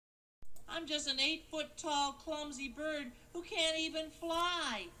I'm just an 8-foot tall, clumsy bird who can't even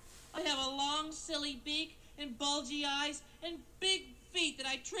fly. I have a long, silly beak and bulgy eyes and big feet that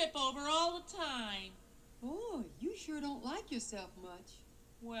I trip over all the time. Oh, you sure don't like yourself much.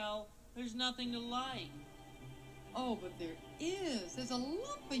 Well, there's nothing to like. Oh, but there is. There's a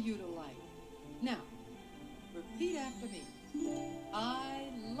lot for you to like. Now, repeat after me. I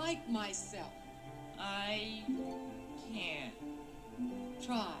like myself. I can't.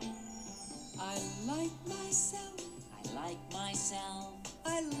 Try. I like myself. I like myself.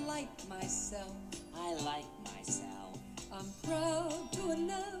 I like myself. I like myself. I'm proud to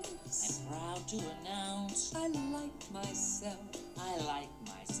announce. I'm proud to announce. I like myself. I like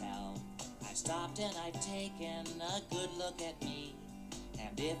myself. I've stopped and I've taken a good look at me.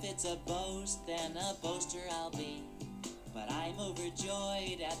 And if it's a boast, then a boaster I'll be. But I'm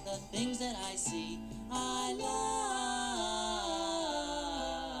overjoyed at the things that I see. I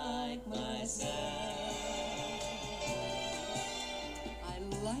like myself. I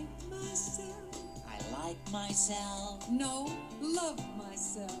like myself. I like myself. No, love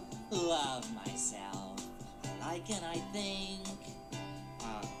myself. Love myself. I like and I think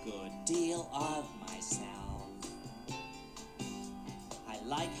a good deal of myself. I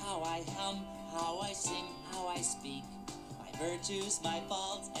like how I hum, how I sing, how I speak, my virtues, my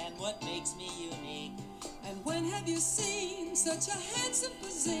faults, and what makes me unique. And when have you seen such a handsome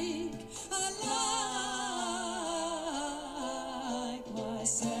physique? I like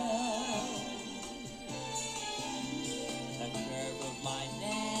myself. The curve of my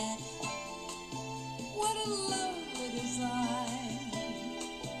neck, What a lovely design.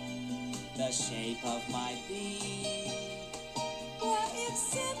 the shape of my beak, Why, it's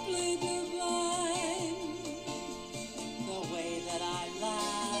simply divine. the way that I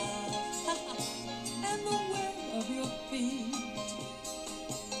laugh, And the way of your feet.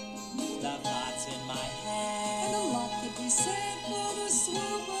 the thoughts in my And a head. lot could be said for the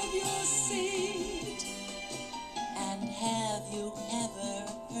swoop of your seat. And have you ever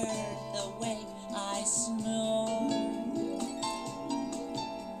heard the way I snore?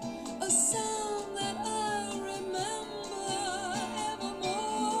 A sound that I remember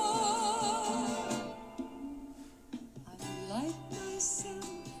evermore. I like myself.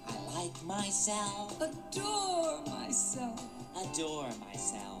 I like myself, Adore myself. adore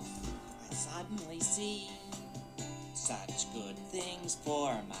myself. I suddenly see such good things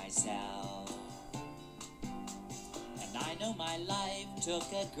for myself. And I know my life took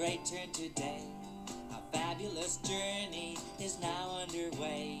a great turn today. A fabulous journey is now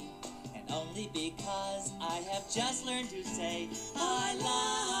underway. And only because I have just learned to say, I like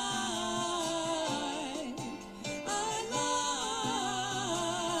myself.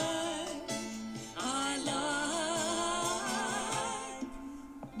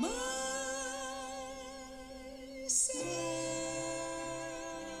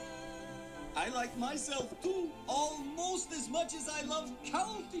 I like myself too, almost as much as I love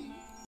counting.